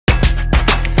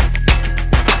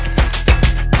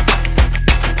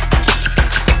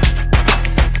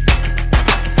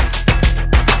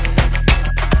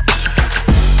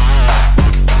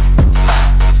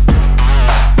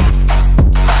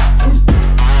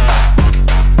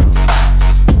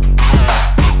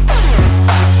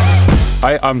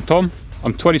Hi, I'm Tom.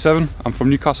 I'm 27. I'm from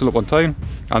Newcastle upon Tyne,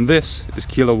 and this is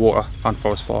Keeler Water and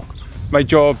Forest Park. My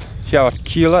job here at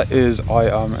Keeler is I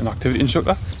am an activity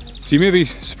instructor. So you may be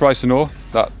surprised to know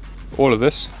that all of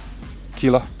this,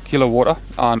 Keeler Water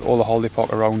and all the holiday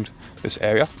park around this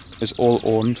area is all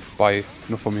owned by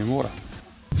Northumbrian Water.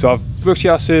 So I've worked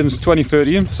here since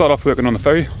 2013, started off working on the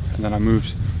ferry and then I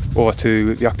moved over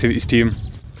to the activities team.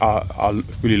 I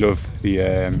really love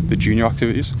the junior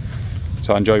activities.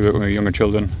 So I enjoy working with younger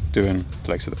children doing the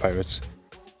likes of the pirates.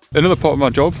 Another part of my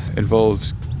job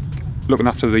involves looking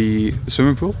after the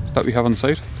swimming pool that we have on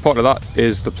site. Part of that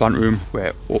is the plant room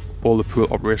where all the pool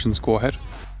operations go ahead.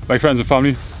 My friends and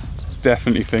family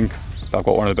definitely think that I've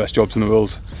got one of the best jobs in the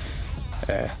world.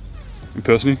 And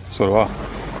personally, so do I.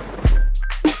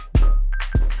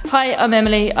 Hi, I'm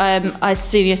Emily. I'm a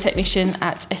senior technician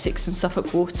at Essex and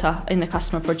Suffolk Water in the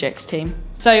customer projects team.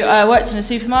 So I worked in a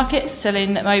supermarket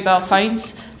selling mobile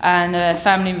phones, and a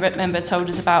family member told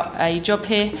us about a job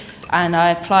here, and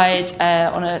I applied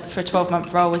for a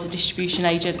 12-month role as a distribution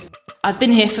agent. I've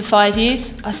been here for 5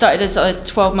 years. I started as a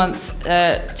 12-month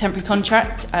temporary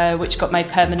contract, which got made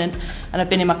permanent, and I've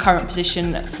been in my current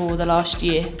position for the last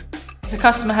year. If a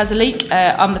customer has a leak,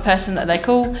 I'm the person that they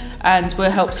call and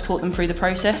we'll help support them through the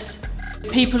process.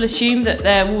 People assume that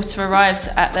their water arrives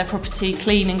at their property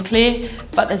clean and clear,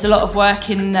 but there's a lot of work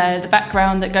in the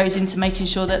background that goes into making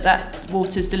sure that that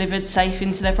water's delivered safe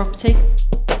into their property.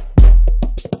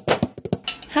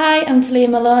 Hi, I'm Talia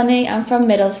Maloney. I'm from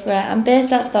Middlesbrough. I'm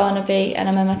based at Thornaby and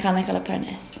I'm a mechanical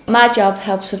apprentice. My job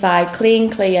helps provide clean,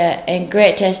 clear and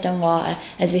great tasting water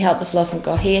as we help the flow from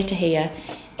go here to here,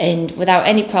 and without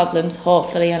any problems,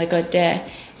 hopefully on a good day.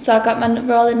 So I got my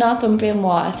role in Northumbrian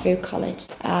Water through college.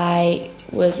 I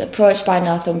was approached by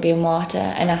Northumbrian Water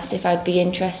and asked if I'd be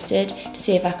interested to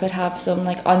see if I could have some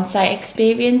on-site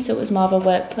experience. So it was more of a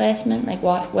work placement,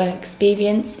 work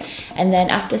experience. And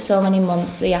then after so many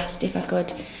months, they asked if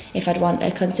I'd want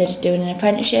to consider doing an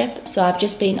apprenticeship. So I've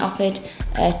just been offered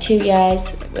 2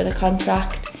 years with a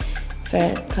contract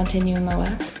for continuing my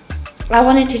work. I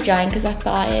wanted to join because I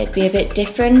thought it'd be a bit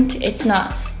different. It's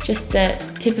not just the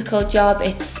typical job,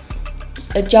 it's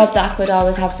a job that I could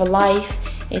always have for life.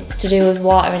 It's to do with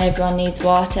water and everyone needs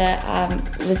water. I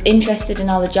was interested in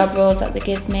all the job roles that they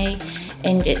give me,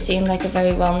 and it seemed like a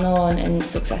very well-known and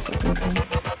successful company.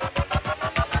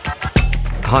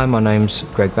 Hi, my name's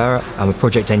Greg Barrett. I'm a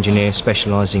project engineer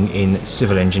specialising in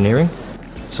civil engineering.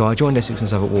 So I joined Essex and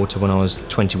Suffolk Water when I was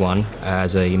 21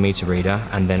 as a meter reader,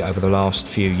 and then over the last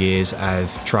few years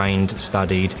I've trained,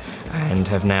 studied and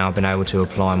have now been able to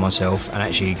apply myself and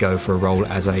actually go for a role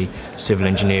as a civil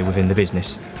engineer within the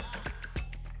business.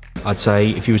 I'd say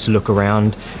if you were to look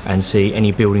around and see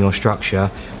any building or structure,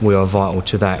 we are vital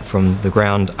to that from the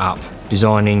ground up,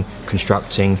 designing,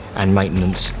 constructing and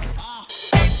maintenance.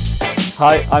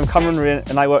 Hi, I'm Cameron Rain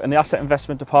and I work in the Asset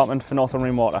Investment Department for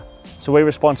Northumbrian Water. So we're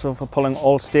responsible for pulling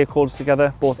all stakeholders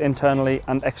together, both internally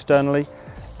and externally,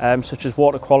 such as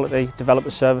water quality,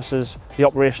 developer services, the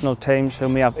operational teams who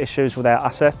may have issues with their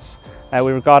assets.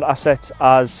 We regard assets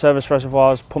as service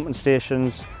reservoirs, pumping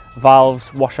stations,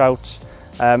 valves, washouts,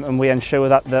 and we ensure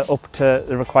that they're up to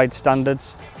the required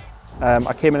standards.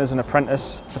 I came in as an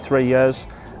apprentice for 3 years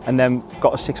and then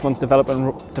got a 6-month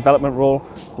development role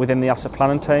within the asset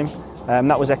planning team.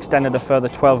 That was extended a further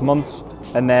 12 months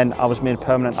and then I was made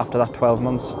permanent after that 12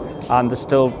 months, and there's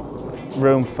still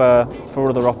room for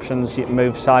other options. You can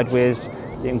move sideways,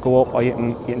 you can go up, or you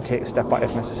can take a step back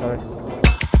if necessary.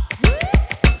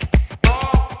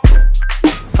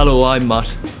 Hello, I'm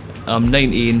Matt. I'm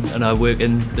 19 and I work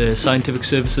in the Scientific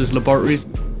Services laboratories.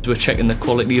 We're checking the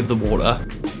quality of the water.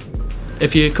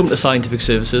 If you come to Scientific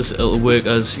Services, it'll work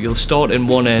as you'll start in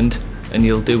one end and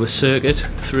you'll do a circuit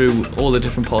through all the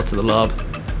different parts of the lab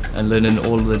and learning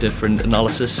all of the different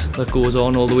analysis that goes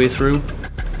on all the way through.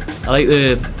 I like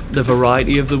the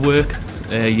variety of the work.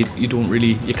 You can't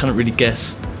really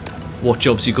guess what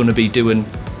jobs you're going to be doing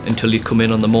until you come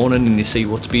in on the morning and you see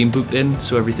what's being booked in,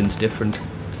 so everything's different,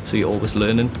 so you're always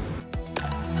learning.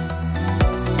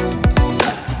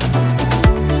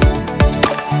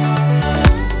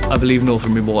 I believe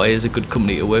Northumbrian Water is a good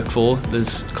company to work for.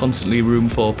 There's constantly room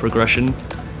for progression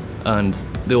and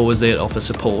they're always there to offer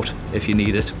support if you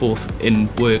need it, both in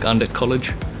work and at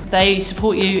college. They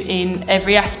support you in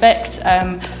every aspect,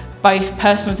 both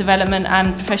personal development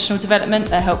and professional development.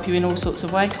 They help you in all sorts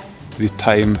of ways. The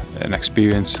time and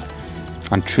experience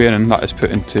and training that is put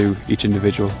into each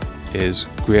individual is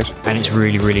great. And it's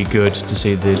really, really good to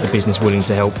see the business willing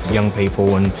to help young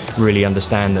people and really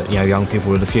understand that young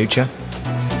people are the future.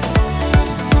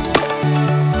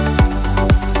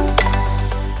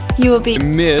 You will be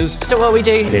amazed at what we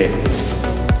do. Yeah.